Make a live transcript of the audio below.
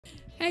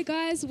Hey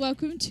guys,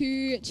 welcome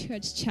to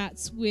Church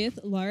Chats with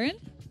Loryn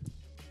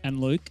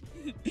and Luke.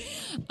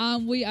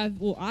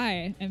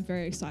 I am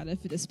very excited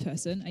for this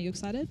person. Are you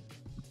excited?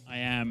 I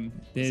am.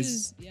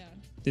 There's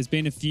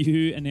been a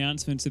few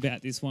announcements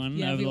about this one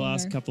over the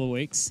last couple of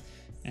weeks,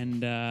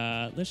 and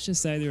let's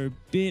just say they're a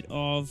bit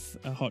of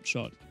a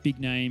hotshot, big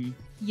name,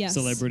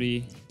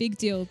 celebrity. Big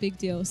deal.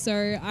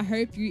 So I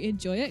hope you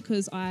enjoy it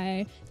because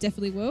I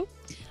definitely will.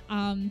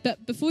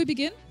 But before we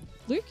begin,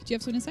 Luke, do you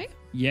have something to say?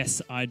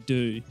 Yes, I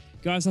do.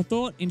 Guys, I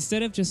thought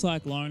instead of just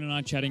like Loryn and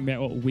I chatting about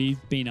what we've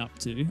been up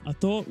to, I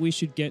thought we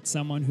should get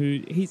someone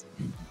who it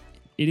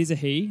is a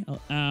he.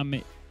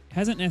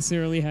 Hasn't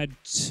necessarily had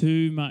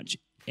too much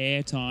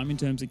airtime in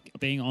terms of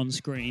being on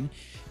screen,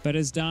 but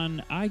has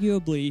done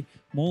arguably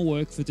more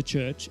work for the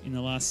church in the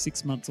last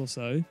 6 months or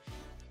so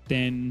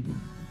than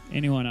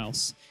anyone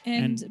else.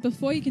 And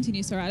before you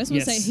continue, sorry, I just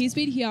want to say he's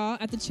been here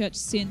at the church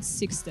since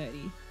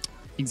 6:30.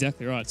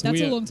 Exactly right. So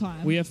that's a long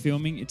time. We are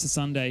filming. It's a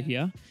Sunday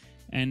here,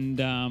 and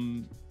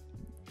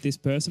this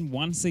person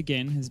once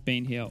again has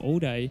been here all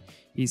day.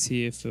 He's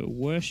here for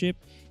worship.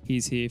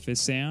 He's here for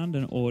sound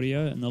and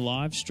audio and the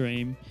live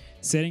stream,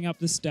 setting up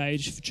the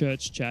stage for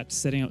church chat,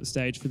 setting up the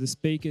stage for the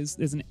speakers.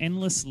 There's an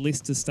endless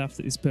list of stuff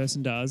that this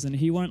person does, and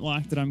he won't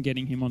like that I'm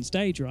getting him on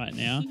stage right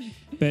now.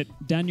 But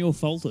Daniel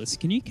Faltus,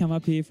 can you come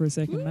up here for a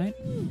second, mate?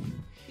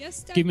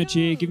 Yes, Daniel. Give him a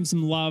cheer. Give him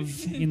some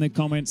love in the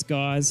comments,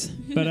 guys.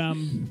 But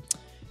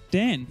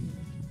Dan,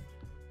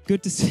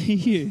 good to see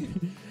you.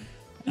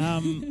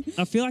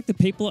 I feel like the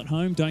people at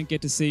home don't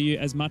get to see you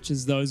as much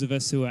as those of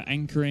us who are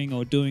anchoring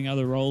or doing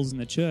other roles in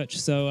the church.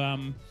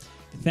 So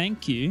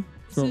thank you.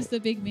 This is the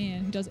big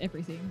man who does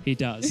everything. He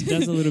does. He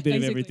does a little bit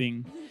of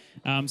everything.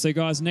 So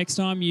guys, next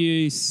time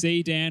you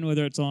see Dan,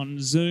 whether it's on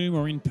Zoom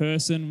or in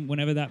person,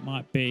 whenever that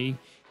might be,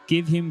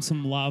 give him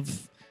some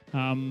love.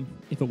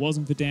 If it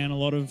wasn't for Dan, a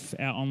lot of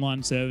our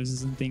online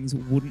services and things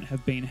wouldn't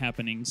have been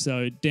happening.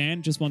 So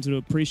Dan, just wanted to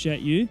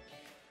appreciate you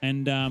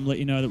and let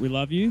you know that we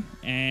love you.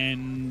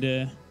 And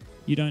do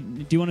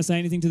you want to say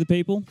anything to the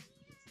people?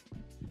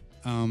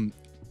 I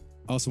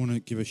also want to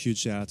give a huge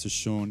shout out to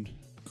Sean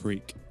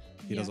Creek.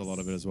 He does a lot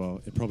of it as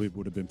well. It probably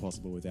would have been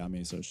possible without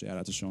me, so shout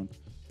out to Sean.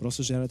 But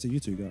also shout out to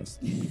you two guys.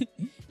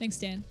 Thanks,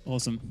 Dan.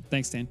 Awesome.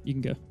 Thanks, Dan. You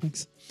can go.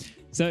 Thanks.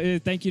 So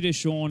thank you to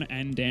Sean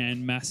and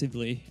Dan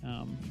massively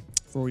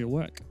for all your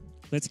work.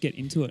 Let's get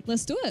into it.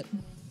 Let's do it.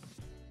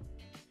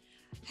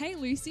 Hey,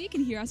 Lucy,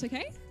 can you hear us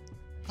okay?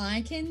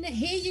 I can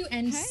hear you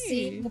and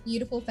see your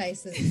beautiful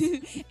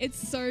faces.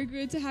 It's so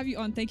good to have you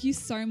on. Thank you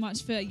so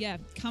much for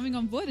coming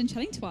on board and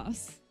chatting to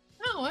us.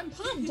 Oh, I'm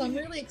pumped. I'm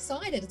really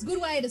excited. It's a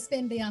good way to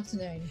spend the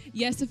afternoon.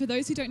 Yeah, so for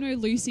those who don't know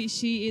Lucy,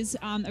 she is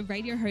a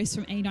radio host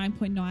from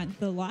 89.9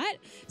 The Light.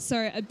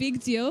 So a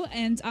big deal.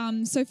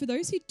 And so for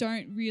those who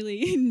don't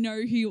really know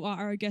who you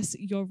are, or I guess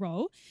your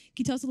role, can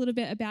you tell us a little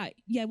bit about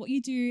what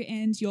you do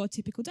and your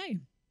typical day?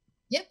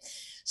 Yep.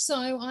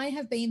 So I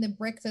have been the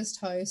breakfast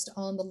host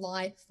on The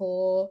Light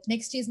for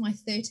next year's my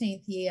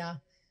 13th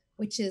year,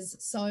 which is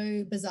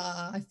so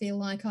bizarre. I feel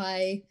like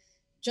I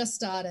just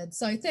started.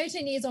 So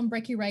 13 years on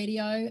Brekkie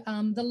Radio.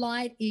 The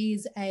Light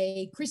is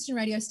a Christian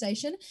radio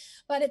station,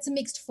 but it's a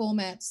mixed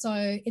format.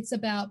 So it's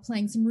about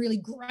playing some really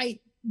great,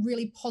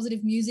 really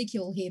positive music.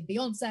 You'll hear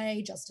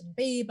Beyonce, Justin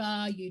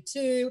Bieber,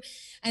 U2,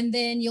 and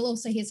then you'll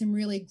also hear some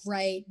really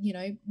great,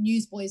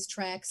 Newsboys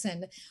tracks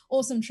and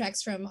awesome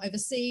tracks from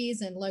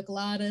overseas and local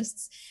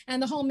artists.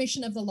 And the whole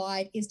mission of The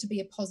Light is to be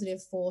a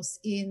positive force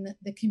in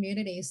the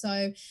community.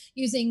 So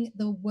using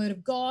the word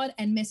of God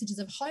and messages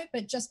of hope,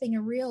 but just being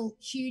a real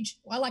huge,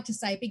 I like to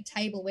say, big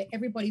table where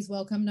everybody's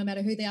welcome, no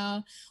matter who they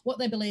are, what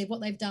they believe,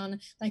 what they've done.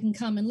 They can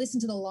come and listen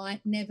to The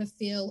Light, never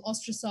feel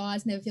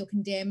ostracized, never feel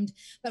condemned,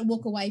 but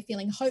walk away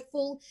feeling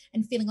hopeful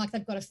and feeling like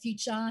they've got a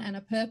future and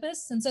a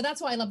purpose. And so that's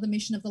why I love the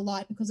mission of The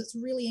Light, because it's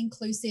really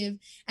inclusive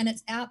and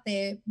it's out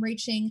there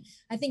reaching,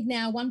 I think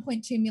now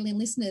 1.2 million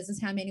listeners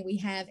is how many we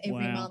have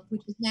every month,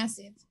 which is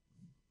massive.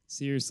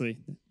 Seriously.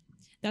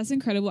 That's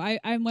incredible.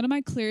 I'm one of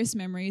my clearest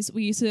memories.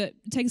 We used to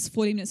take us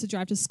 40 minutes to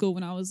drive to school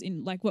when I was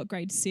in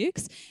grade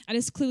 6. I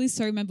just clearly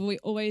so remember we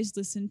always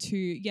listened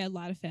to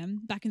Light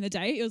FM. Back in the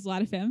day, it was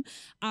Light FM.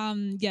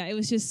 It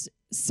was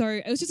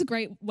just a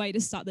great way to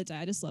start the day.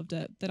 I just loved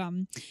it. But I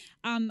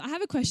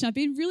have a question. I've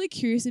been really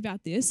curious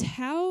about this.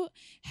 How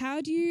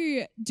do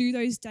you do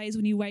those days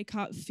when you wake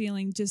up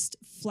feeling just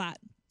flat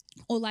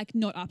or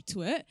not up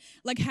to it?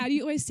 How do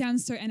you always sound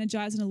so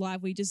energized and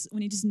alive when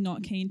you're just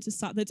not keen to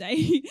start the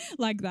day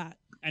like that?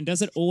 And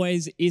is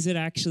it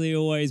actually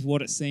always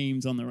what it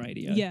seems on the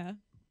radio? Yeah.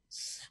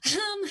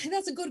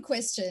 That's a good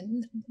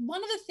question.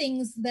 One of the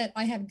things that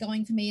I have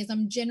going for me is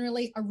I'm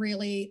generally a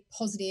really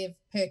positive,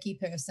 perky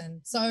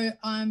person. So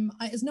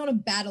it's not a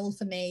battle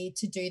for me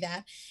to do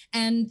that.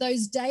 And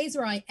those days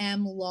where I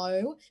am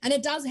low, and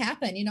it does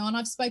happen, and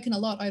I've spoken a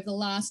lot over the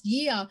last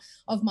year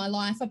of my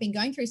life. I've been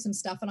going through some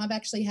stuff and I've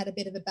actually had a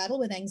bit of a battle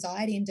with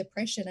anxiety and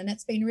depression. And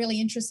it's been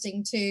really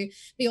interesting to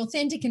be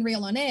authentic and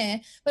real on air,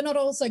 but not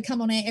also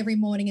come on air every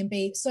morning and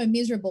be so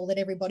miserable that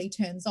everybody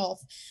turns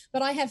off.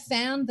 But I have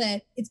found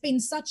that it's been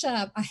such such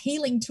a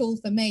healing tool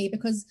for me,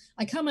 because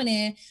I come on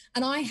air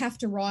and I have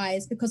to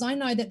rise, because I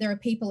know that there are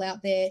people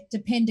out there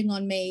depending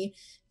on me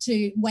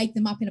to wake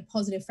them up in a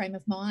positive frame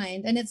of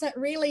mind. And it's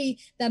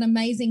that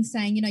amazing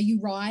saying, you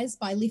rise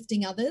by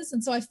lifting others.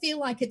 And so I feel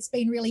like it's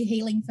been really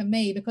healing for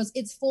me, because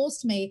it's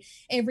forced me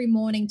every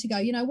morning to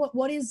go,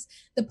 what is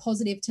the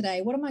positive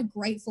today? What am I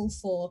grateful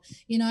for?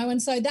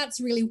 And so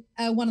that's really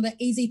one of the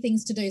easy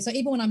things to do. So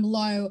even when I'm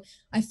low,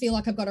 I feel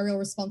like I've got a real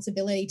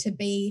responsibility to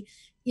be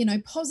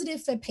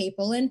positive for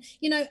people. And,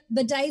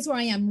 the days where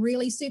I am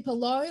really super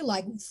low,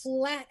 like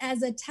flat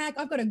as a tack,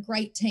 I've got a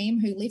great team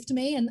who lift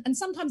me. And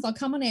sometimes I'll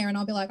come on air and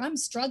I'll be like, I'm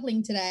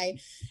struggling today.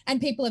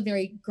 And people are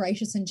very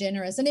gracious and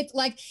generous. And if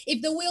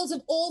the wheels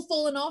have all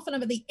fallen off and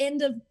I'm at the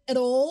end of it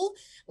all,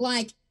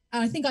 like,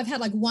 I think I've had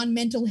like one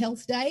mental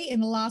health day in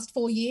the last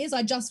 4 years.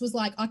 I just was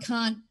like, I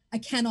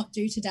cannot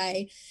do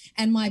today.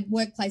 And my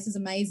workplace is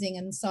amazing.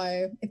 And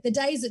so if the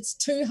days it's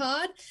too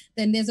hard,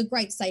 then there's a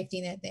great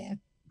safety net there.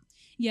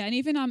 Yeah, and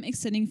even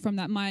extending from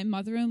that, my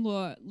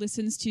mother-in-law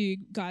listens to you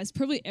guys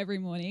probably every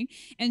morning,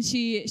 and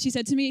she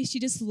said to me she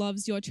just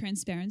loves your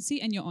transparency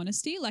and your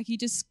honesty. Like, you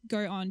just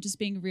go on just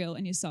being real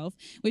and yourself,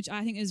 which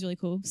I think is really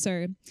cool.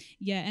 So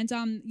yeah, and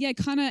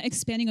kind of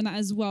expanding on that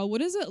as well. What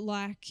is it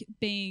like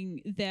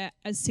being there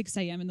at 6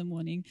 a.m. in the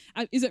morning?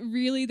 Is it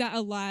really that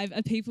alive?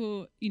 Are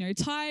people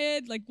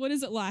tired? Like, what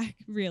is it like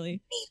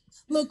really?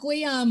 Look,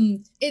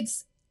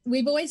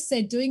 we've always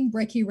said doing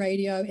brekkie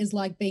radio is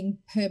like being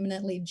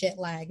permanently jet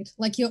lagged.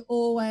 Like, you're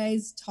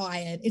always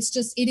tired.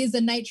 It is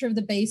the nature of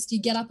the beast.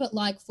 You get up at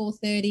like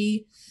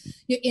 4:30,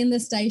 you're in the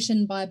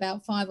station by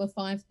about 5 or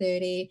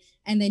 5:30,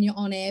 and then you're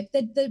on air.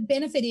 The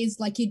benefit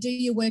is, like, you do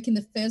your work in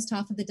the first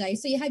half of the day,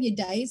 so you have your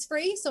days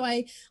free. So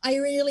I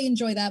really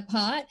enjoy that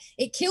part.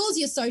 It kills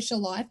your social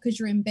life because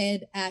you're in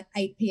bed at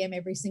 8 p.m.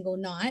 every single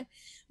night.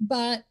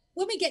 But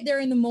when we get there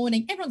in the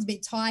morning, everyone's a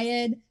bit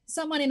tired.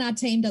 Someone in our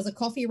team does a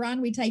coffee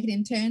run. We take it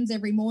in turns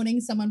every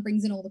morning. Someone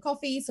brings in all the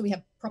coffee, so we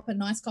have proper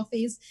nice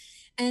coffees.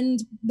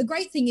 And the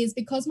great thing is,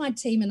 because my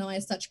team and I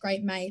are such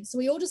great mates,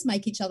 we all just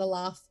make each other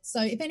laugh.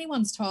 So if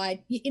anyone's tired,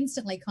 you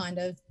instantly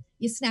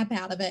you snap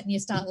out of it and you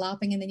start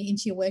laughing, and then you're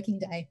into your working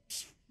day.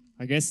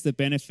 I guess the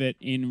benefit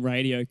in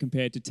radio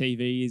compared to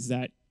TV is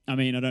that, I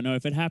don't know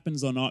if it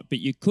happens or not, but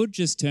you could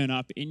just turn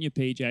up in your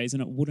PJs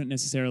and it wouldn't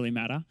necessarily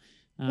matter.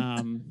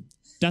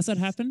 Does that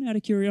happen, out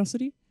of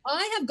curiosity?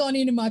 I have gone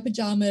into my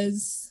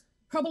pajamas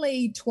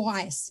probably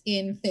twice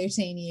in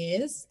 13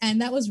 years,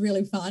 and that was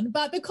really fun.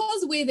 But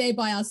because we're there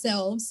by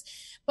ourselves,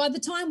 by the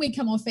time we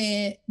come off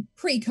air,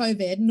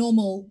 pre-COVID,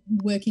 normal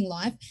working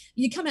life,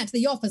 you come out to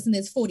the office and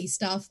there's 40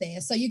 staff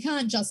there. So you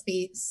can't just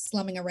be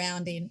slumming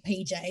around in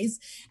PJs.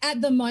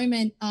 At the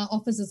moment, our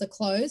offices are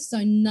closed,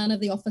 so none of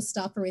the office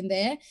staff are in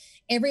there.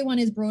 Everyone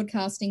is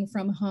broadcasting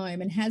from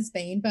home and has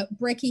been, but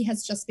brekkie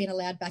has just been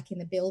allowed back in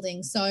the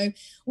building. So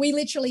we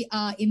literally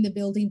are in the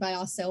building by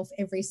ourselves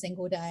every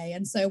single day.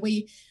 And so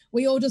we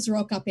all just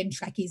rock up in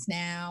trackies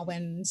now,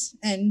 and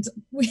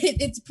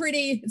it's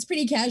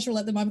pretty casual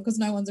at the moment because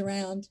no one's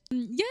around.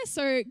 Yeah,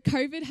 so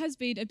COVID has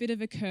been a bit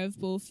of a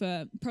curveball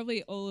for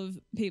probably all of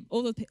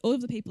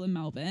the people in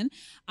Melbourne.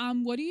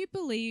 What do you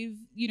believe,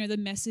 the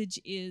message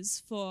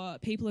is for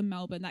people in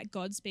Melbourne that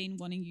God's been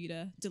wanting you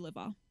to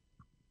deliver?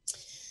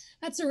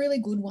 That's a really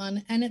good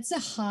one, and it's a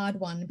hard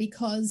one,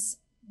 because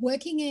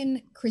working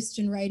in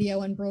Christian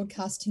radio and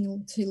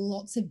broadcasting to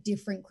lots of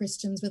different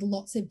Christians with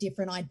lots of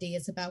different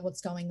ideas about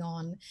what's going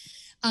on.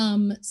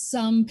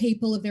 Some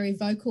people are very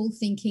vocal,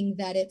 thinking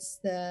that it's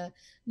the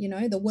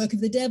work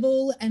of the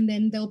devil, and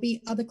then there'll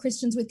be other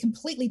Christians with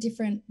completely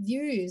different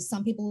views.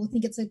 Some people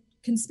think it's a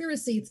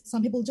conspiracy.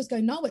 Some people just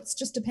go, no, it's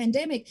just a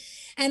pandemic.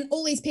 And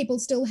all these people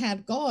still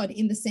have God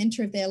in the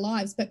center of their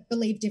lives, but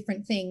believe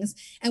different things.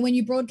 And when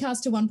you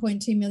broadcast to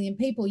 1.2 million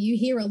people, you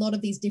hear a lot of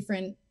these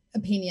different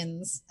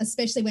opinions,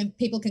 especially when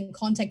people can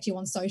contact you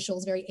on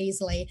socials very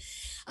easily.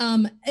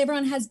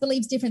 Everyone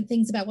believes different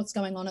things about what's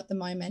going on at the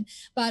moment.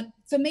 But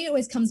for me, it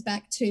always comes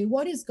back to,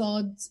 what is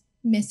God's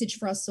message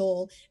for us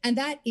all? And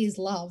that is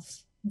love.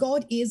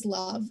 God is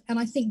love. And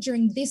I think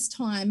during this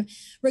time,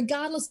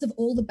 regardless of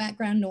all the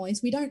background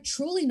noise, we don't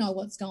truly know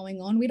what's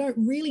going on. We don't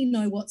really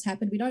know what's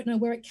happened. We don't know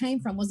where it came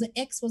from. Was it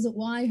X? Was it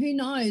Y? Who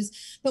knows?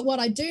 But what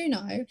I do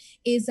know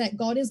is that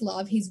God is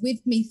love. He's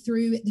with me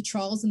through the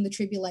trials and the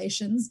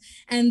tribulations,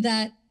 and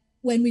that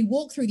when we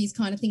walk through these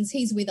kind of things,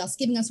 he's with us,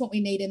 giving us what we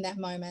need in that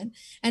moment.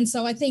 And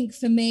so I think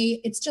for me,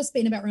 it's just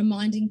been about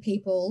reminding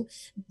people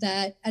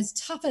that as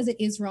tough as it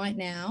is right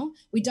now,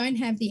 we don't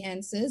have the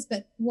answers,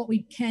 but what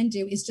we can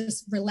do is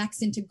just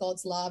relax into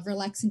God's love,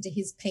 relax into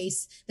his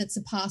peace that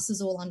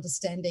surpasses all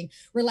understanding,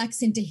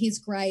 relax into his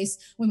grace.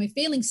 When we're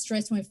feeling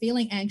stressed, when we're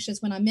feeling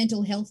anxious, when our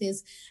mental health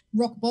is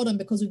rock bottom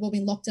because we've all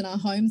been locked in our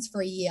homes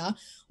for a year,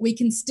 we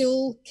can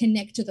still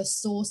connect to the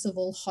source of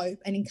all hope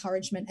and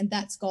encouragement, and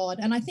that's God.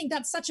 And I think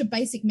that's such a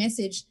basic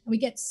message. We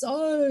get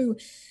so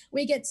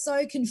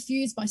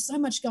confused by so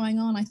much going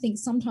on. I think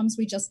sometimes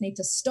we just need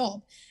to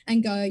stop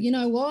and go, you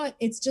know what?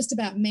 It's just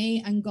about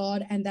me and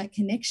God and that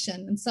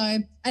connection. And so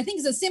I think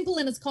it's as simple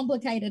and as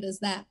complicated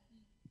as that.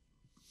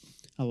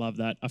 I love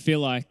that. I feel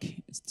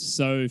like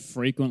so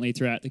frequently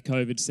throughout the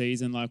COVID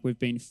season, like we've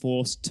been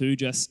forced to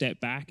just step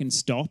back and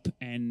stop.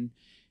 And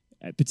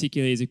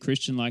particularly as a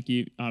Christian like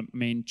you, I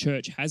mean,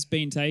 church has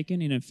been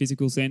taken in a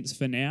physical sense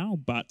for now,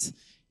 but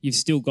you've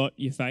still got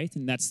your faith.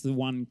 And that's the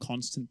one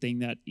constant thing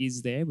that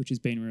is there, which has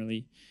been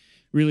really,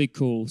 really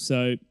cool.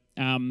 So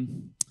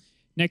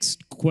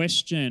next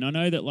question. I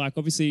know that like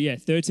obviously,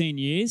 13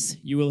 years,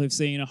 you will have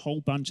seen a whole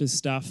bunch of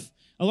stuff,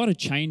 a lot of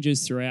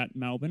changes throughout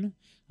Melbourne.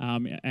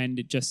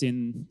 And just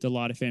in the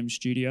Light FM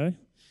studio.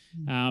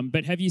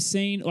 But have you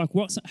seen, like,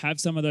 what have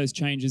some of those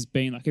changes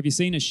been? Like, have you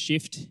seen a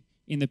shift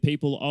in the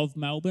people of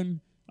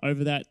Melbourne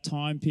over that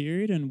time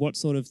period? And what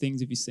sort of things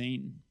have you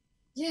seen?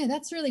 Yeah,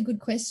 that's a really good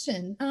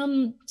question.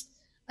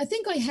 I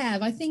think I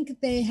have. I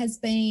think there has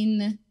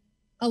been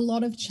a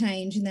lot of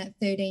change in that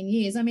 13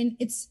 years. I mean,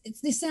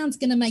 this sounds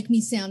going to make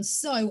me sound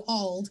so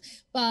old,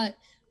 but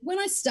when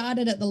I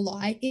started at the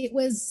Light, it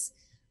was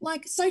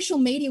like social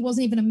media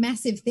wasn't even a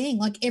massive thing.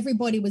 Like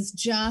everybody was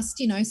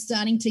just,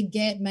 starting to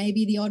get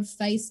maybe the odd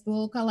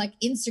Facebook, or like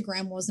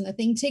Instagram wasn't a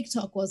thing,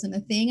 TikTok wasn't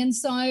a thing. And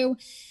so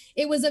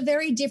it was a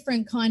very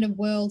different kind of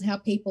world, how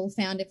people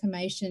found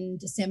information,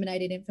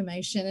 disseminated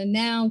information. And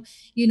now,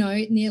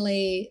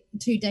 nearly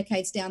 2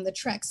 decades down the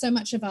track, so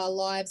much of our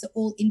lives are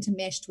all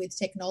intermeshed with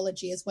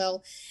technology as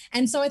well.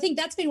 And so I think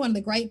that's been one of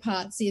the great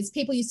parts is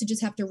people used to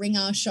just have to ring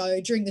our show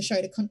during the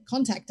show to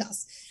contact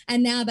us.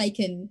 And now they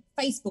can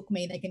Facebook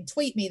me, they can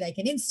tweet me, they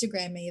can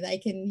Instagram me, they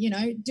can,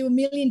 do a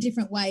million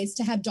different ways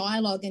to have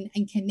dialogue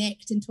and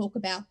connect and talk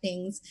about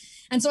things.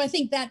 And so I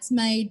think that's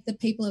made the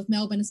people of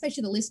Melbourne,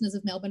 especially the listeners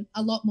of Melbourne,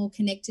 a lot more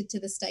connected to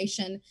the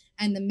station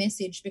and the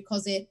message,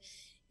 because it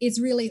is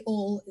really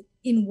all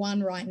in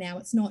one right now.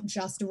 It's not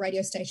just a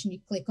radio station you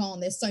click on.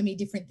 There's so many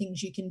different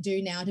things you can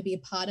do now to be a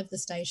part of the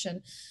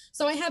station.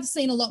 So I have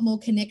seen a lot more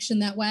connection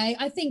that way.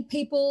 I think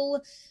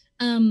people,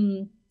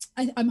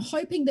 I'm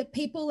hoping that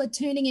people are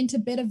turning into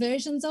better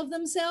versions of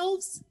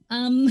themselves.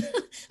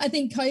 I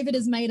think COVID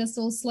has made us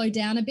all slow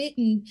down a bit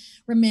and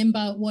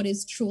remember what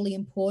is truly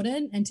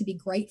important and to be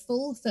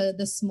grateful for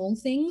the small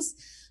things.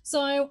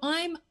 So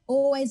I'm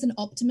always an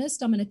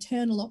optimist. I'm an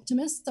eternal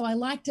optimist. So I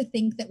like to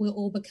think that we're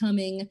all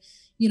becoming,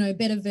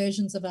 better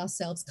versions of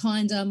ourselves,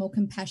 kinder, more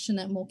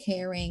compassionate, more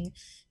caring,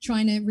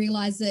 trying to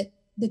realize that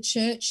the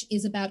church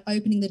is about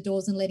opening the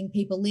doors and letting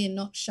people in,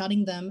 not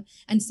shutting them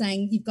and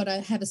saying you've got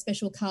to have a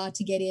special card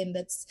to get in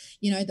that's,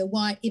 the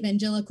white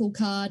evangelical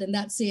card and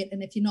that's it.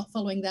 And if you're not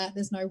following that,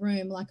 there's no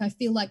room. Like I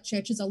feel like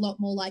church is a lot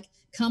more like,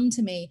 come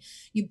to me,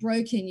 you're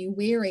broken, you're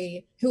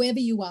weary, whoever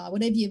you are,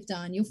 whatever you've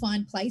done, you'll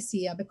find place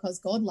here because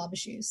God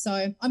loves you.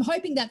 So I'm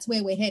hoping that's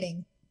where we're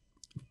heading.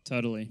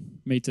 Totally.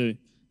 Me too.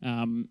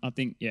 I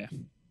think,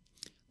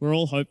 we're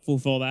all hopeful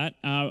for that.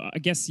 I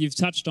guess you've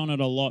touched on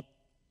it a lot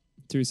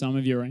through some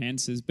of your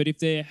answers, but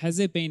has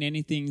there been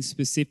anything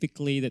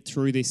specifically that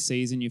through this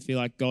season you feel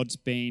like God's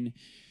been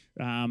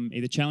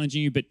either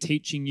challenging you but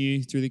teaching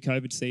you through the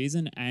COVID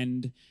season?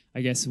 And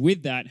I guess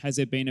with that, has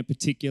there been a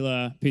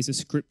particular piece of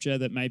scripture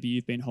that maybe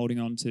you've been holding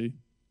on to?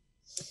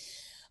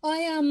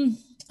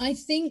 I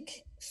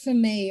think for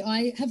me,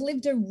 I have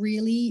lived a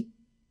really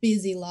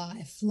busy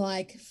life.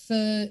 Like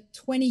for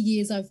 20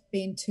 years, I've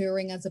been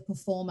touring as a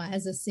performer,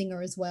 as a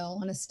singer as well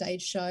on a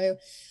stage show.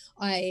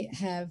 I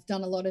have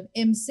done a lot of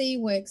MC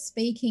work,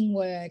 speaking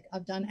work.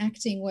 I've done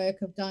acting work.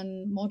 I've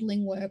done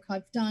modeling work.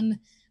 I've done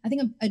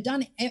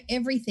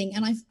everything.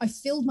 And I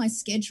filled my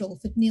schedule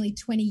for nearly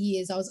 20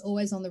 years. I was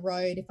always on the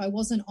road. If I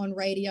wasn't on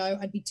radio,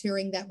 I'd be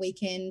touring that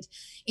weekend,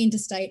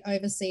 interstate,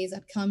 overseas.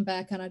 I'd come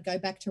back and I'd go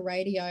back to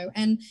radio.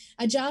 And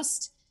I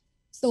just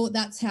thought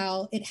that's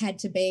how it had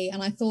to be.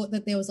 And I thought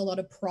that there was a lot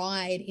of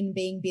pride in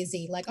being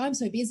busy. Like, I'm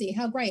so busy.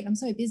 How great. I'm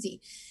so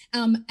busy.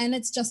 And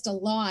it's just a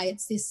lie.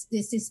 It's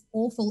this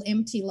awful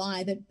empty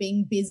lie that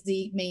being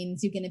busy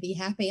means you're going to be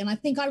happy. And I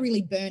think I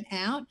really burnt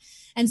out.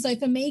 And so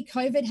for me,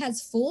 COVID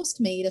has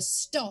forced me to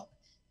stop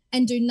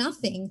and do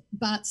nothing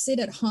but sit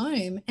at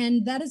home.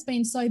 And that has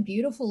been so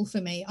beautiful for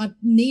me. I've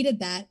needed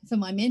that for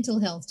my mental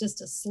health, just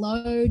to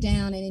slow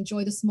down and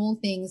enjoy the small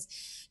things,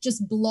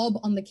 just blob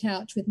on the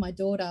couch with my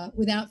daughter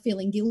without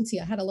feeling guilty.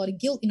 I had a lot of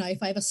guilt.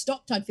 If I ever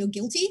stopped, I'd feel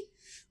guilty.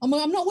 I'm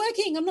not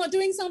working, I'm not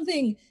doing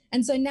something.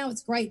 And so now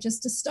it's great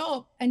just to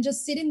stop and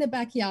just sit in the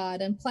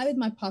backyard and play with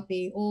my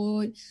puppy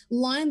or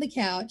lie on the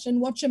couch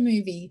and watch a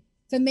movie.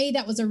 For me,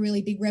 that was a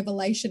really big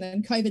revelation,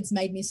 and COVID's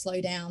made me slow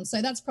down.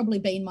 So that's probably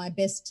been my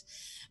best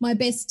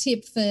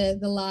tip for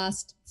the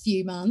last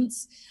few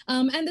months.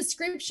 And the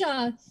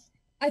scripture,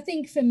 I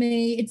think for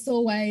me, it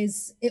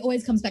always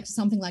comes back to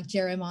something like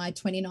Jeremiah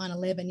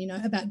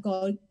 29:11, about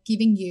God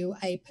giving you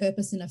a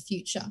purpose and a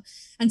future.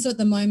 And so at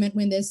the moment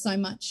when there's so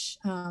much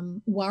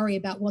worry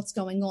about what's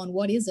going on,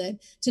 what is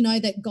it? To know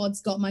that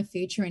God's got my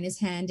future in his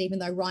hand, even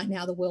though right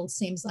now the world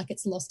seems like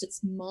it's lost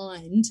its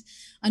mind.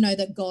 I know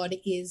that God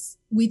is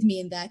with me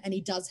in that, and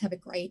he does have a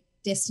great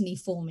destiny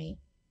for me.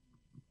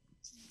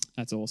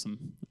 That's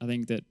awesome. I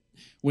think that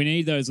we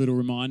need those little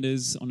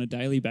reminders on a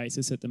daily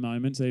basis at the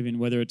moment. So even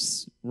whether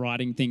it's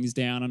writing things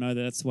down, I know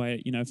that's the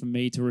way, for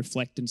me to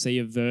reflect and see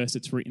a verse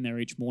that's written there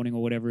each morning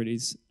or whatever it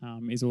is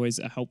always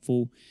a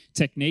helpful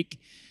technique.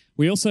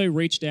 We also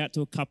reached out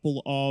to a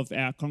couple of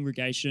our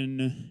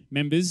congregation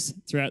members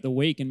throughout the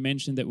week and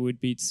mentioned that we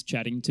would be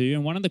chatting to you.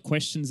 And one of the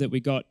questions that we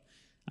got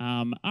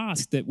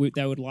asked that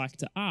they would like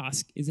to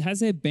ask is,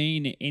 has there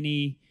been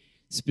any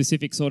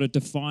specific sort of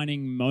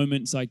defining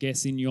moments, I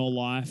guess, in your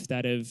life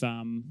that have,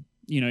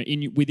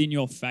 within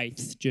your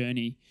faith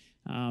journey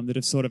that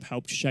have sort of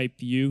helped shape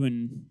you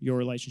and your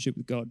relationship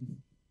with God?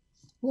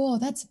 Whoa,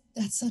 that's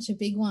such a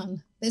big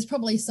one. There's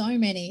probably so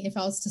many if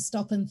I was to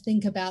stop and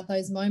think about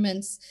those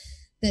moments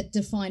that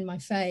define my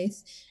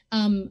faith.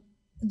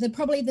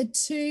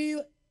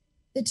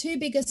 The two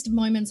biggest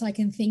moments I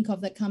can think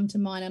of that come to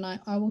mind, and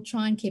I will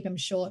try and keep them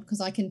short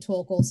because I can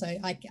talk also.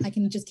 I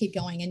can just keep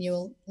going and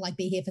you'll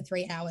be here for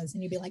 3 hours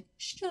and you'll be like,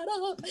 shut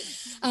up.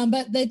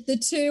 But the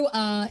two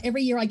are,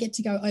 every year I get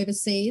to go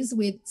overseas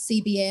with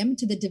CBM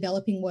to the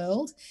developing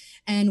world,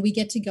 and we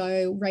get to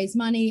go raise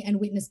money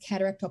and witness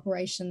cataract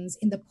operations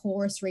in the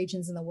poorest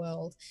regions in the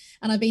world.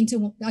 And I've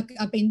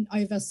been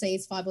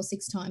overseas 5 or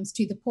 6 times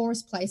to the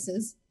poorest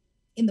places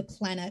in the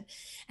planet,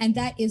 and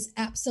that is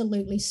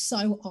absolutely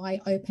so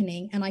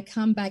eye-opening, and I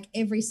come back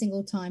every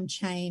single time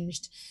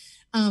changed,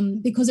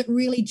 because it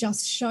really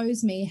just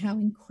shows me how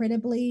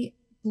incredibly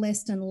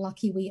blessed and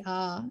lucky we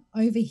are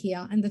over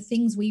here, and the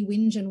things we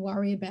whinge and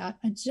worry about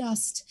are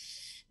just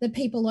the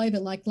people over.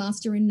 Like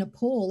last year in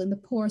Nepal, in the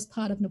poorest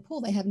part of Nepal,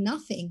 they have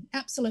nothing,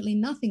 absolutely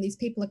nothing. These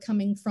people are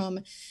coming from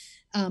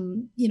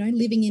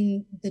living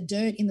in the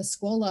dirt, in the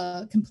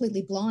squalor,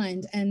 completely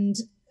blind, and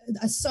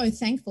are so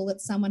thankful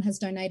that someone has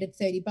donated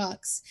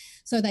 $30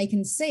 so they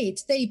can see.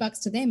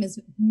 $30 to them is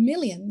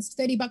millions.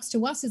 $30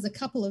 to us is a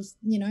couple of,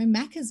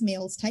 Macca's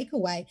meals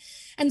takeaway.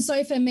 And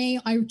so for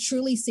me, I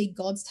truly see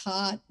God's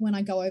heart when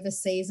I go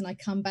overseas and I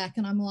come back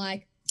and I'm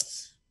like,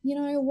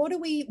 what are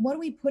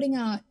we putting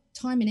our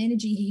time and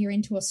energy here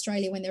into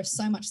Australia when there's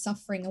so much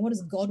suffering, and what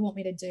does God want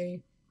me to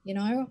do?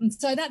 And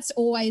so that's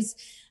always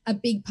a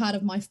big part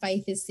of my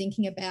faith, is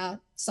thinking about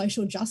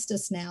social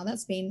justice now.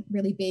 That's been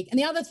really big. And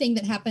the other thing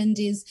that happened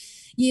is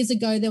years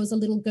ago, there was a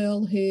little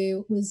girl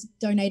who was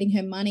donating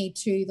her money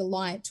to the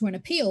Light to an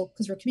appeal,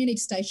 because we're a community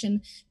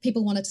station.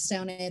 People wanted to stay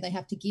on air, they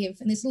have to give.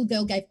 And this little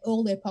girl gave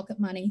all their pocket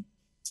money.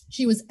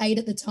 She was 8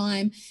 at the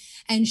time,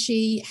 and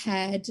she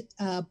had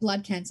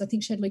blood cancer. I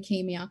think she had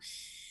leukemia.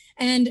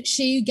 And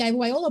she gave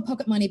away all her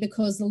pocket money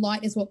because the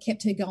Light is what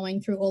kept her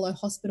going through all her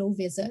hospital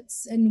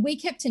visits. And we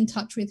kept in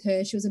touch with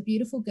her. She was a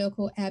beautiful girl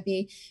called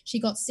Abby. She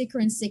got sicker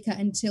and sicker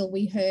until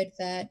we heard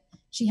that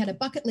she had a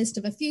bucket list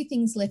of a few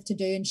things left to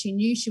do, and she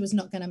knew she was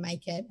not going to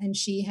make it. And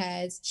she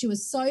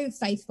was so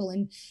faithful,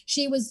 and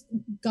she was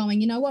going,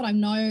 you know what, I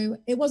know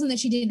it wasn't that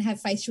she didn't have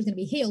faith she was going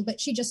to be healed,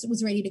 but she just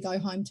was ready to go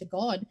home to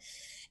God.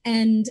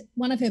 And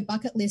one of her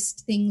bucket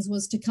list things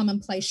was to come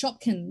and play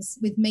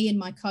Shopkins with me and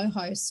my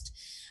co-host.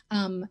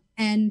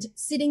 And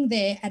sitting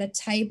there at a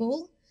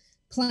table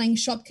playing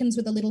Shopkins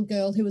with a little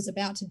girl who was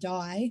about to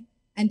die,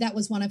 and that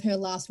was one of her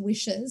last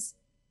wishes,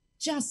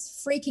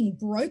 just freaking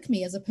broke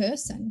me as a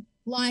person.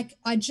 Like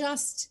I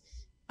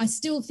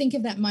still think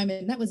of that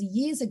moment. That was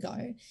years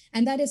ago,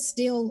 and I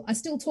still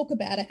talk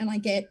about it, and I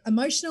get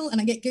emotional and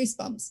I get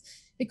goosebumps,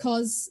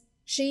 because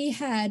she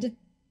had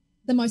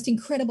the most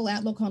incredible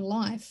outlook on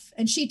life.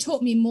 And she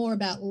taught me more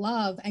about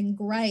love and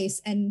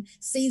grace and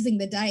seizing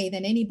the day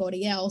than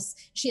anybody else.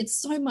 She had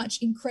so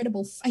much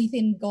incredible faith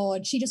in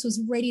God. She just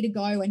was ready to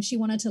go, and she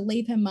wanted to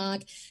leave her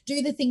mark,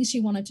 do the things she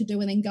wanted to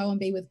do, and then go and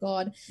be with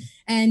God.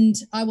 And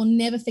I will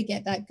never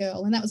forget that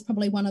girl. And that was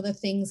probably one of the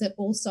things that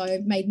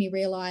also made me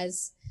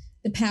realize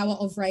the power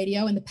of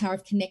radio and the power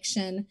of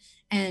connection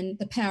and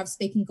the power of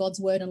speaking God's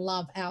word and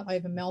love out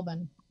over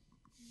Melbourne.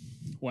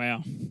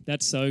 Wow,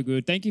 that's so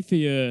good. Thank you for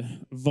your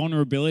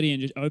vulnerability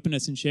and just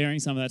openness and sharing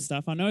some of that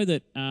stuff. I know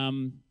that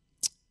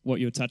what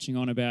you're touching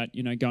on about,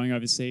 going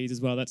overseas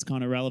as well, that's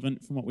kind of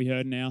relevant from what we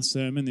heard in our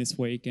sermon this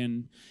week.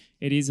 And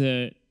it is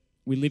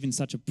we live in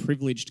such a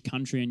privileged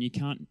country, and you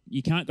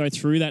can't go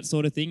through that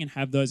sort of thing and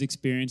have those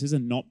experiences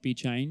and not be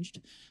changed,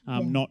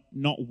 not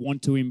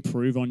want to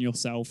improve on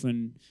yourself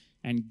and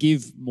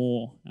give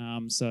more.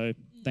 So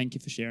thank you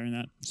for sharing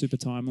that. Super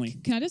timely.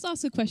 Can I just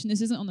ask a question?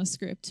 This isn't on the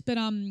script, but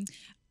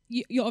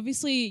you're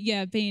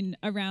obviously, been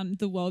around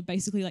the world,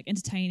 basically like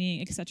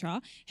entertaining,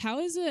 etc. How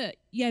is it,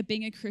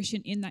 being a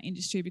Christian in that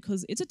industry?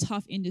 Because it's a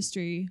tough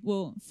industry,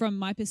 well, from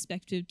my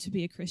perspective, to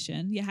be a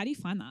Christian. Yeah, how do you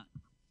find that?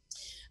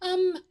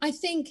 I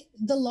think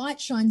the light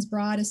shines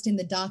brightest in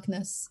the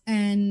darkness,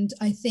 and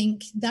I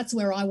think that's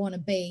where I want to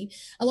be.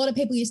 A lot of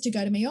people used to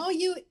go to me,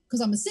 because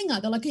I'm a singer.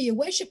 They're like, are you a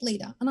worship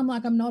leader? And I'm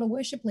like, I'm not a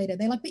worship leader.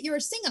 They're like, but you're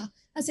a singer.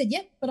 I said,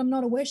 yep, but I'm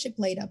not a worship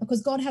leader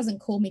because God hasn't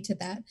called me to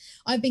that.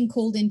 I've been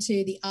called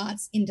into the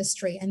arts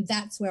industry, and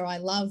that's where I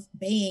love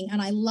being.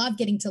 And I love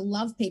getting to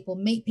love people,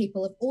 meet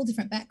people of all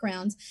different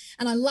backgrounds.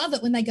 And I love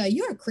it when they go,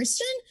 you're a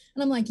Christian?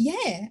 And I'm like,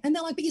 yeah. And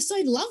they're like, but you're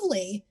so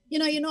lovely. You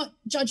know, you're not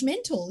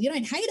judgmental. You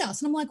don't hate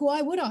us. And I'm like,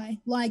 why would I?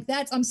 Like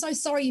that's, I'm so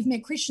sorry you've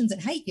met Christians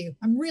that hate you.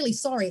 I'm really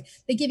sorry.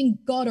 They're giving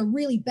God a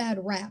really bad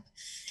rap.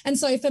 And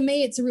so for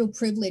me, it's a real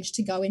privilege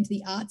to go into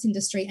the arts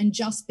industry and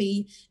just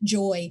be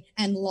joy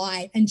and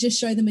light and just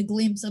show them a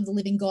glimpse of the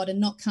living God and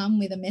not come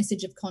with a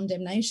message of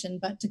condemnation,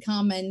 but to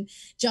come and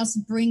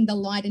just bring the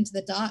light into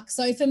the dark.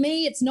 So for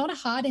me, it's not a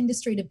hard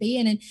industry to be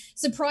in. And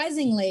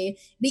surprisingly,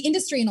 the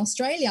industry in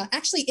Australia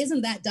actually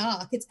isn't that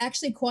dark. It's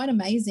actually quite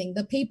amazing.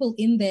 The people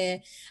in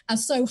there are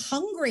so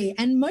hungry,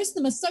 and most of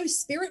them are so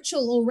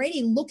spiritual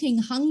already,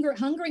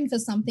 hungering for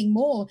something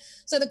more.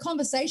 So the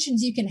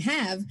conversations you can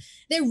have,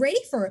 they're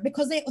ready for it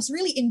because they're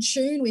really in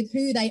tune with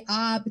who they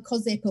are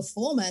because they're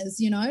performers,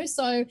 you know.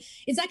 So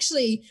it's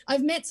actually,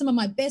 I've met some of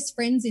my best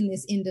friends in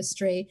this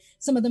industry,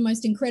 some of the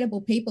most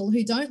incredible people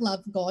who don't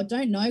love God,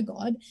 don't know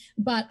God,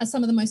 but are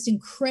some of the most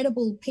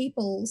incredible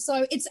people.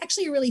 So it's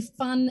actually a really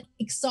fun,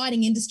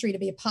 exciting industry to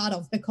be a part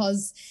of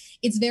because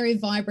it's very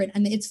vibrant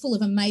and it's full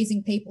of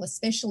amazing people,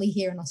 especially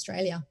here in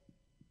Australia.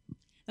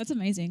 That's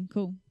amazing.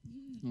 Cool.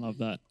 Love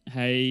that.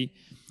 Hey,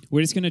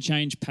 we're just going to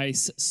change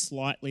pace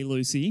slightly,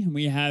 Lucy.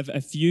 We have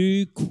a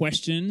few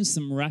questions,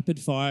 some rapid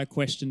fire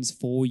questions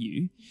for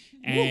you.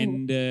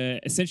 And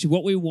essentially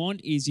what we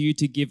want is you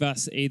to give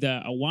us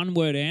either a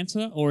one-word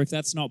answer, or if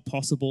that's not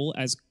possible,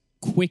 as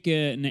quick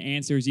an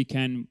answer as you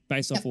can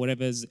based off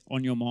whatever's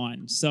on your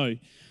mind. So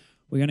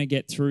we're going to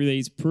get through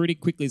these pretty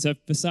quickly. So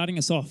for starting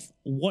us off,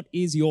 what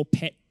is your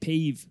pet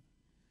peeve?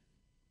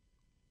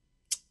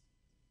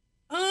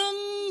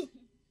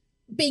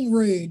 Being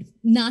rude,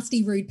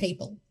 nasty, rude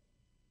people.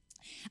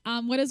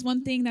 What is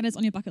one thing that is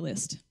on your bucket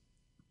list?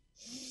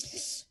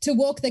 To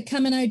walk the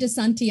Camino de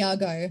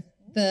Santiago,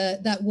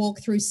 that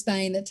walk through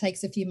Spain that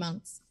takes a few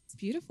months. It's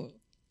beautiful.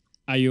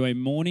 Are you a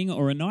morning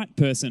or a night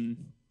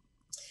person?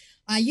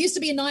 I used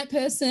to be a night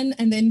person,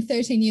 and then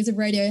 13 years of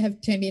radio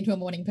have turned me into a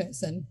morning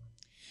person.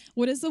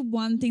 What is the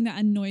one thing that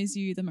annoys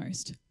you the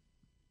most?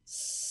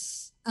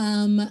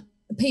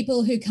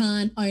 People who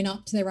can't own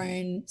up to their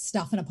own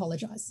stuff and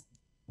apologise.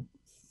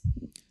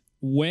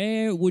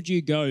 Where would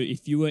you go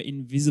if you were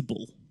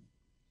invisible?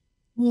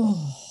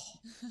 Oh,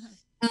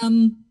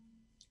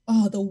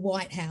 the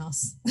White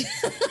House.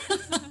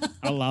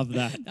 I love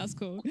that. That's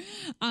cool.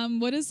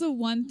 What is the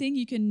one thing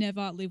you can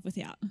never live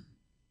without?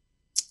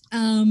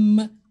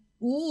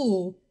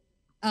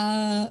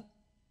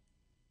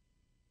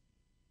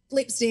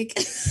 Lipstick.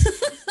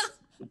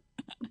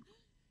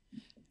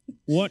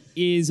 What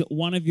is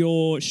one of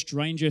your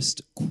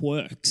strangest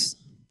quirks?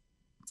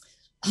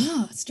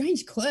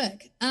 Strange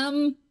quirk.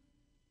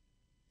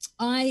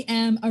 I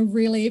am a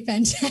really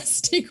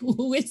fantastic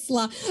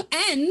whistler.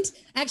 And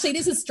actually,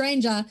 this is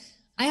stranger.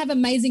 I have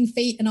amazing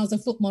feet and I was a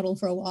foot model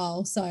for a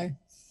while. So,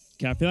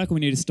 okay, I feel like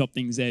we need to stop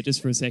things there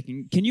just for a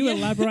second. Can you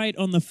elaborate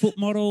on the foot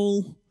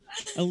model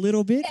a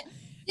little bit?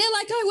 Yeah,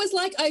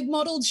 I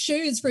modeled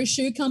shoes for a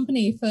shoe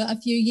company for a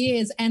few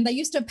years, and they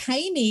used to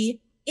pay me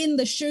in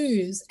the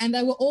shoes, and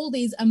they were all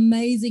these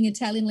amazing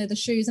Italian leather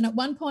shoes. And at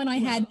one point I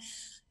had,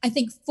 I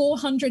think,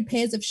 400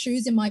 pairs of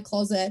shoes in my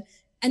closet,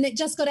 and it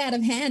just got out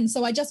of hand.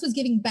 So I just was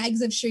giving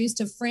bags of shoes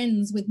to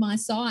friends with my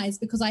size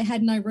because I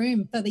had no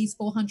room for these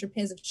 400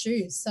 pairs of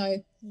shoes.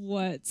 So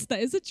what? That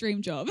is a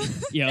dream job.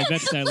 Yeah, I was about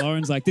to say,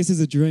 Lauren's like, this is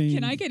a dream.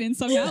 Can I get in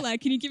somehow?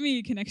 Like, can you give me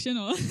a connection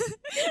or?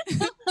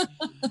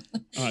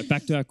 All right,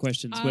 back to our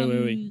questions. Where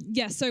were we?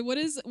 Yeah. So what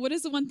is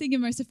the one thing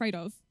you're most afraid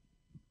of?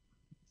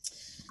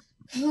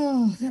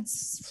 Oh,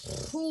 that's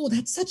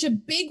such a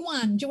big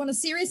one. Do you want a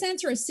serious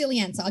answer or a silly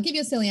answer? I'll give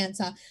you a silly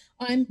answer.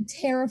 I'm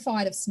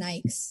terrified of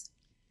snakes.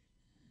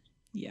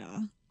 Yeah,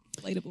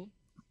 relatable.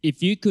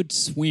 If you could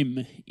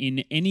swim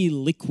in any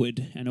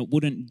liquid and it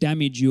wouldn't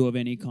damage you of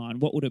any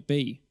kind, what would it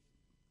be?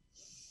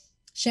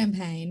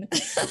 Champagne.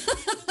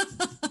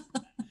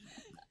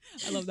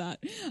 I love that.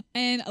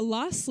 And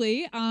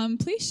lastly,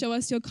 please show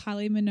us your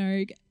Kylie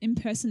Minogue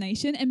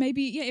impersonation and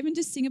maybe even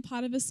just sing a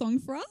part of a song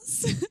for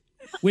us.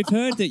 We've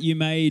heard that you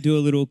may do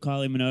a little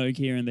Kylie Minogue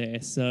here and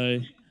there, so...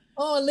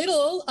 Oh, a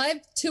little.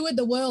 I've toured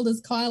the world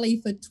as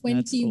Kylie for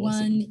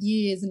 21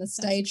 years in a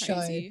stage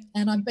show,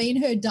 and I've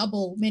been her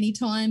double many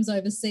times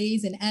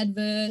overseas in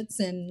adverts,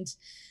 and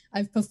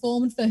I've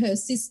performed for her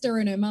sister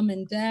and her mum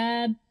and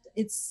dad.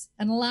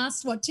 And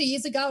last, 2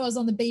 years ago, I was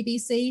on the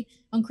BBC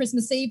on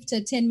Christmas Eve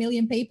to 10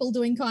 million people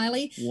doing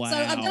Kylie. Wow. So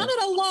I've done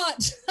it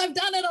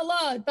a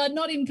lot, but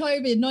not in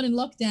COVID, not in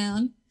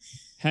lockdown.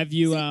 Have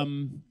you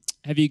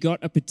got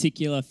a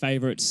particular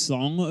favourite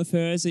song of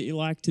hers that you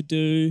like to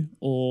do,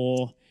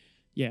 or...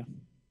 Yeah.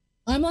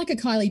 I'm like a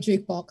Kylie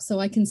jukebox, so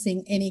I can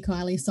sing any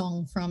Kylie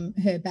song from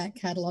her back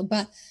catalogue.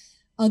 But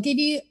I'll give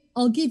you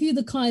I'll give you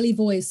the Kylie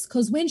voice,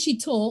 because when she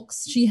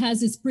talks, she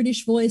has this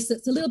British voice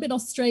that's a little bit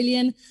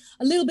Australian,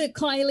 a little bit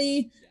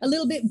Kylie, a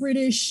little bit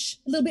British,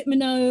 a little bit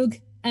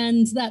Minogue,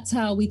 and that's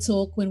how we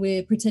talk when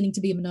we're pretending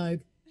to be a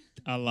Minogue.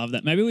 I love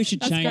that. Maybe we should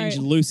That's change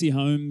great. Lucy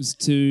Holmes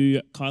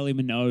to Kylie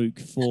Minogue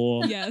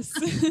for... Yes.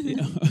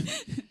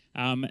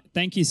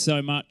 Thank you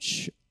so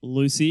much,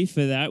 Lucy,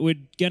 for that. We're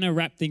going to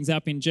wrap things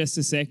up in just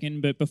a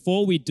second, but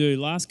before we do,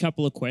 last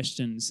couple of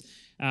questions.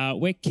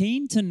 We're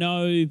keen to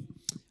know,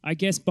 I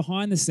guess,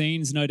 behind the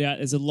scenes, no doubt,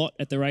 there's a lot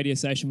at the radio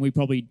station we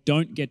probably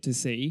don't get to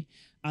see.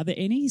 Are there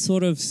any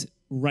sort of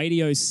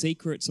radio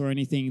secrets or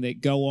anything that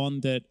go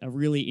on that are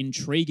really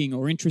intriguing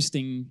or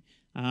interesting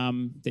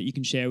that you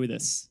can share with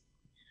us?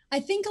 I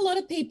think a lot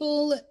of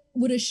people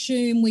would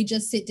assume we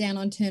just sit down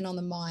and turn on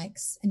the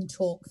mics and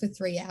talk for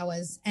 3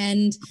 hours.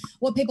 And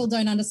what people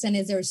don't understand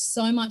is there is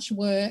so much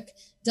work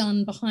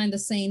done behind the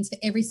scenes for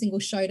every single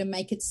show to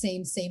make it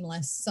seem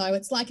seamless. So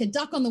it's like a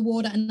duck on the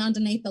water and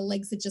underneath the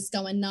legs are just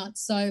going nuts.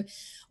 So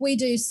we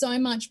do so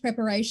much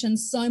preparation,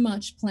 so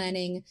much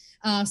planning,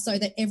 so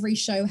that every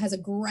show has a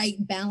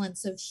great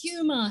balance of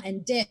humor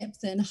and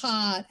depth and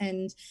heart,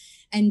 and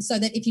so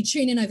that if you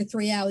tune in over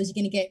 3 hours,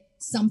 you're going to get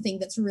something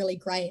that's really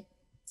great.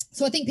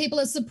 So I think people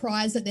are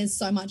surprised that there's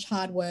so much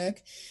hard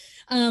work.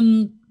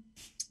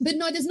 But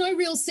no, there's no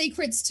real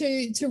secrets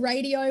to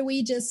radio.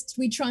 We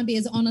try and be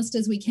as honest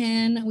as we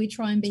can. We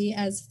try and be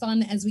as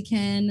fun as we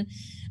can.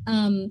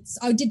 So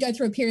I did go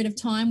through a period of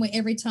time where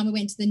every time we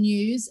went to the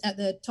news at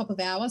the top of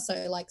hour,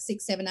 so like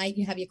 6, 7, 8,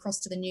 you have your cross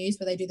to the news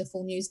where they do the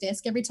full news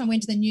desk. Every time I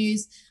went to the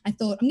news, I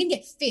thought, I'm going to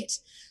get fit.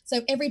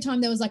 So every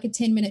time there was like a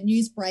 10-minute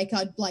news break,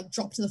 I'd like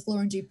drop to the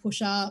floor and do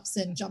push-ups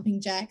and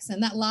jumping jacks.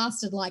 And that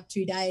lasted like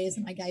 2 days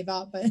and I gave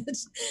up. But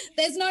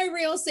there's no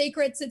real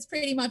secrets. It's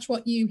pretty much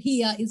what you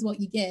hear is what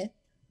you get.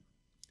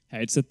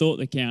 Hey, it's the thought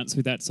that counts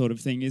with that sort of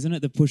thing, isn't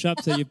it? The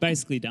push-ups, so you've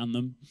basically done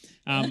them.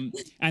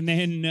 And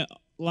then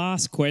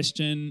last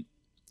question,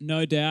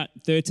 no doubt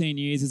 13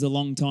 years is a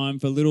long time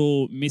for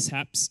little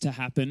mishaps to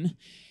happen.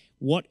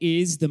 What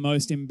is the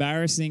most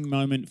embarrassing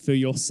moment for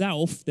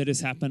yourself that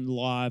has happened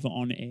live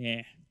on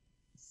air?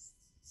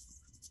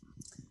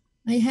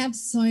 I have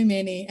so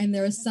many, and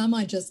there are some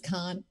I just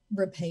can't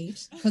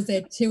repeat because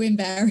they're too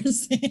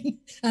embarrassing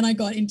and I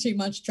got in too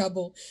much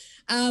trouble.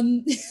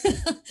 I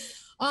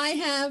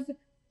have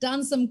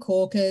done some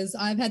corkers.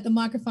 I've had the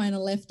microphone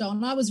left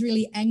on. I was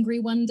really angry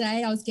one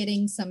day. I was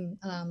getting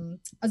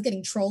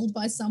trolled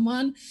by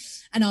someone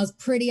and I was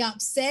pretty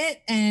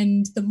upset,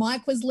 and the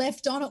mic was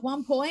left on at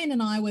one point,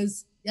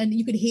 and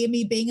you could hear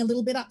me being a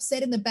little bit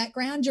upset in the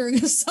background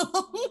during a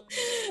song,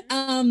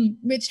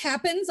 which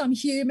happens. I'm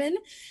human.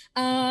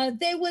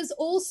 There was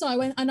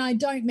also, and I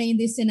don't mean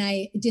this in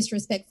a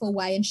disrespectful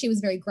way, and she was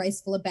very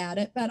graceful about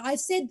it, but I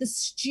said the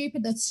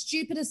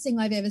stupidest thing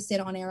I've ever said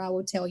on air, I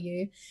will tell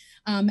you.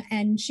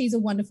 And she's a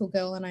wonderful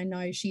girl, and I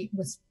know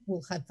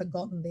will have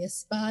forgotten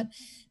this, but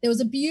there was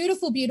a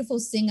beautiful, beautiful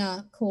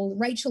singer called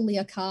Rachel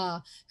Leah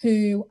Carr,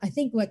 who I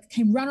think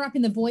came runner-up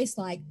in The Voice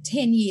like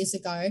 10 years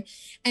ago,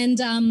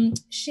 and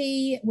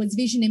she was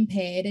vision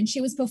impaired, and she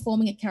was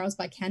performing at Carols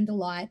by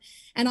Candlelight,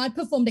 and I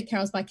performed at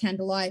Carols by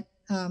Candlelight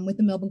with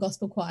the Melbourne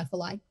Gospel Choir for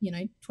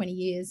 20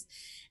 years,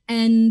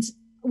 and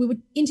we were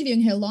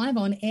interviewing her live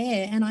on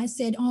air, and I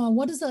said,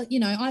 what is it?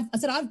 I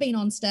said, I've been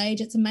on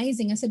stage. It's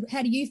amazing. I said,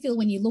 how do you feel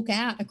when you look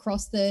out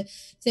across the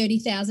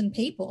 30,000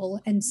 people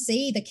and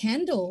see the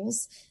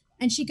candles?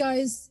 And she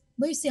goes,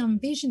 Lucy, I'm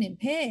vision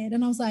impaired.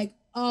 And I was like,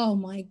 oh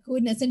my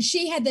goodness. And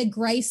she had the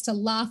grace to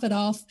laugh it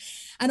off.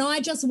 And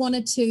I just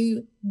wanted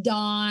to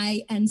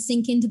die and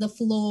sink into the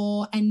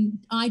floor. And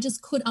I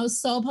was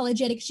so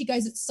apologetic. She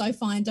goes, it's so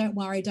fine. Don't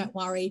worry. Don't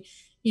worry.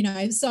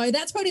 So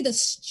that's probably the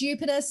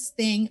stupidest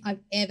thing I've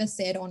ever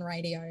said on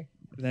radio.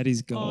 That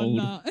is gold.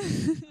 Oh, no.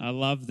 I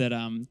love that.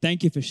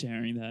 Thank you for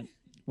sharing that.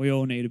 We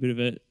all need a bit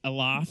of a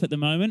laugh at the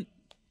moment.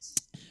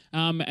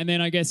 And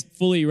then I guess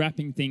fully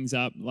wrapping things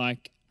up,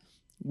 like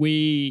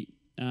we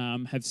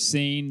have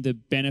seen the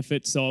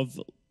benefits of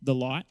the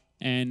light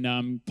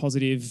and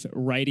positive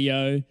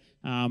radio.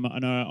 I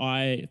know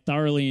I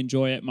thoroughly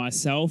enjoy it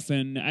myself.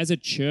 And as a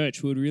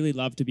church, we would really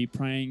love to be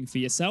praying for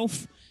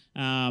yourself.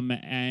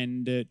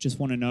 And just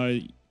want to know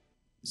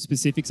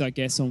specifics, I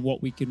guess, on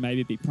what we could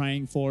maybe be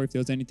praying for, if there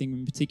was anything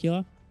in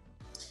particular.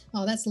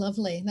 Oh, that's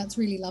lovely. That's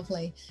really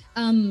lovely.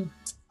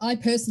 I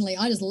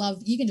just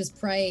love, you can just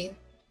pray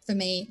for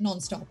me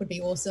nonstop would be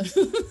awesome.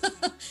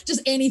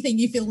 Just anything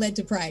you feel led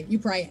to pray, you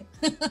pray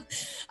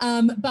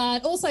it.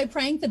 But also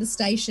praying for the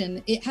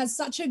station. It has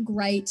such a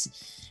great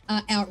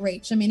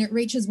outreach. I mean, it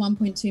reaches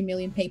 1.2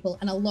 million people,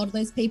 and a lot of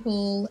those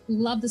people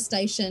love the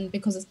station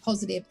because it's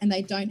positive and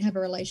they don't have a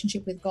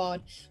relationship with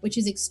God, which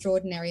is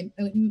extraordinary.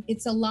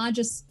 It's the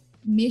largest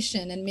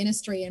mission and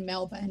ministry in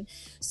Melbourne.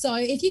 So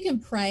if you can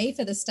pray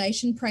for the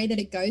station, pray that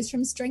it goes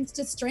from strength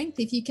to strength.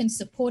 If you can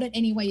support it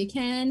any way you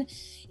can,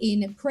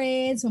 in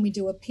prayers, when we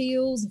do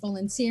appeals,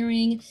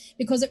 volunteering,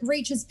 because it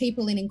reaches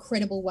people in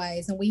incredible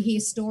ways. And we hear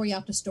story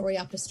after story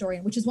after story,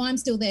 which is why I'm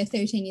still there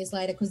 13 years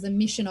later, because the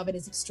mission of it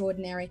is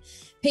extraordinary.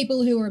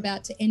 People who were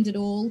about to end it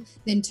all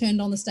then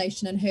turned on the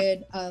station and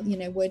heard,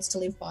 words to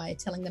live by,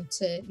 telling them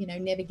to,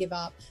 never give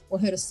up, or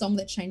heard a song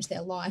that changed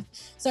their life.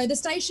 So the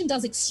station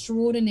does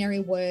extraordinary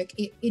work.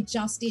 It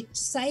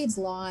saves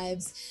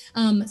lives.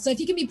 So if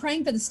you can be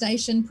praying for the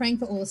station, praying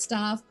for all the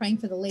staff, praying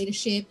for the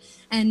leadership,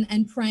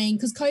 and praying,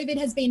 because COVID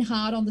has been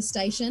hard on the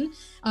station.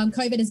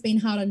 COVID has been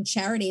hard on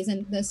charities,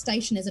 and the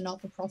station is a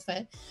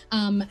not-for-profit.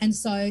 And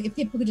so if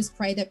people could just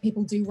pray that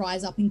people do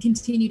rise up and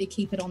continue to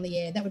keep it on the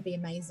air, that would be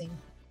amazing.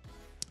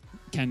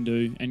 Can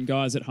do. And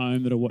guys at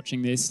home that are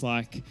watching this,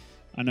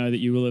 I know that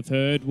you will have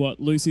heard what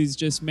Lucy's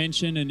just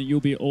mentioned, and you'll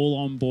be all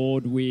on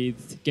board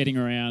with getting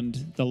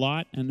around the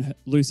light, and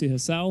Lucy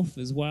herself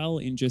as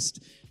well,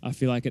 I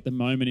feel like at the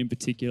moment in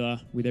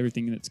particular, with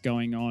everything that's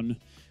going on,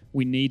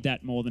 we need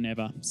that more than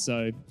ever.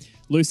 So,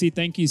 Lucy,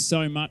 thank you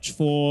so much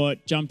for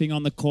jumping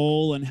on the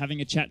call and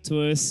having a chat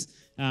to us.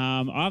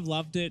 I've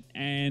loved it.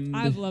 And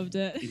I've loved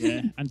it.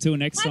 Yeah. Until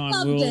next time,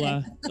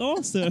 awesome.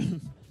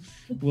 Awesome.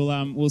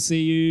 We'll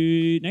see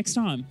you next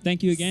time.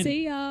 Thank you again.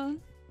 See ya.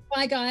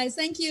 Bye, guys.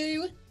 Thank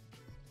you.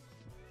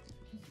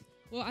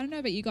 Well, I don't know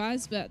about you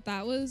guys, but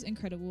that was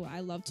incredible. I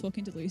love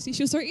talking to Lucy.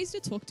 She was so easy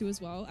to talk to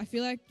as well. I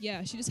feel like,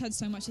 she just had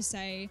so much to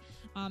say,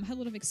 had a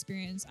lot of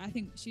experience. I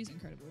think she's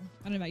incredible.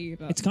 I don't know about you,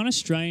 but... It's kind of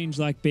strange,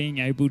 being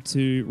able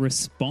to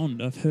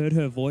respond. I've heard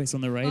her voice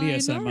on the radio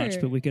so much,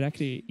 but we could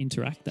actually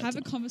interact that Have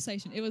time. a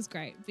conversation. It was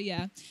great. But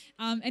yeah.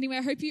 Anyway,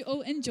 I hope you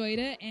all enjoyed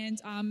it.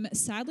 And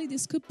sadly,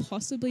 this could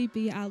possibly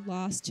be our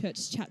last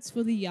church chats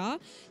for the year.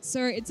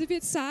 So it's a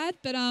bit sad,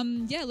 but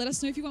let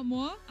us know if you want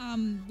more.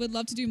 We'd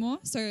love to do more.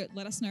 So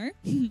let us know.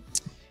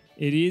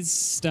 It is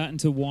starting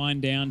to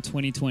wind down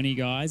 2020,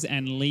 guys,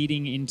 and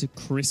leading into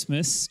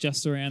Christmas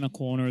just around the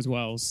corner as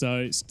well.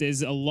 So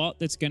there's a lot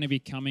that's going to be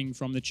coming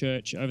from the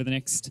church over the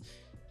next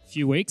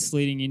few weeks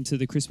leading into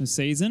the Christmas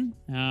season.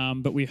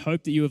 But we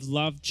hope that you have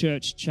loved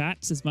church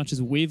chats as much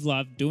as we've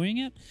loved doing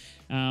it,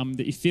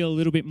 that you feel a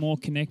little bit more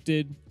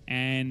connected,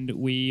 and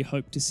we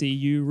hope to see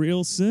you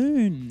real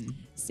soon.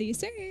 See you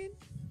soon.